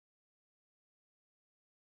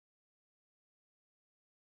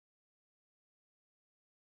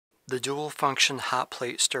The dual-function hot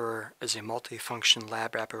plate stirrer is a multi-function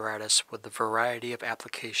lab apparatus with a variety of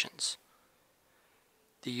applications.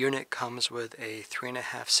 The unit comes with a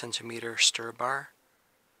 3.5 centimeter stir bar,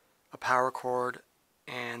 a power cord,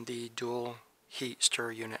 and the dual heat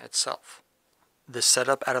stir unit itself. The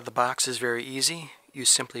setup out of the box is very easy. You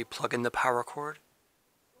simply plug in the power cord,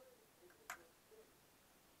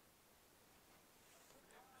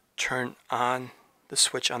 turn on the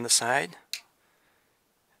switch on the side,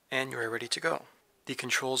 and you're ready to go. The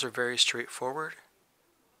controls are very straightforward.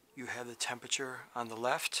 You have the temperature on the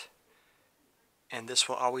left, and this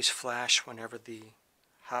will always flash whenever the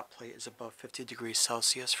hot plate is above 50 degrees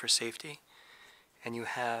Celsius for safety. And you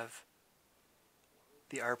have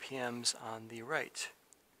the RPMs on the right.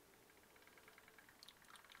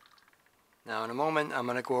 Now in a moment I'm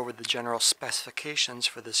going to go over the general specifications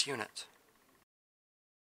for this unit.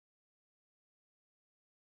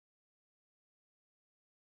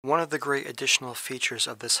 One of the great additional features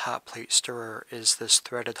of this hot plate stirrer is this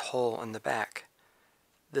threaded hole in the back.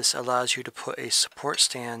 This allows you to put a support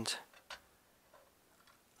stand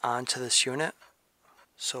onto this unit,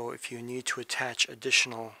 so if you need to attach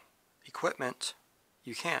additional equipment,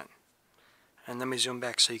 you can. And let me zoom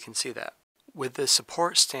back so you can see that. With this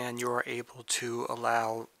support stand, you are able to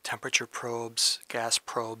allow temperature probes, gas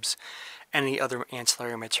probes, any other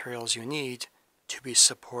ancillary materials you need to be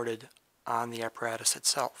supported on the apparatus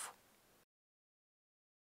itself.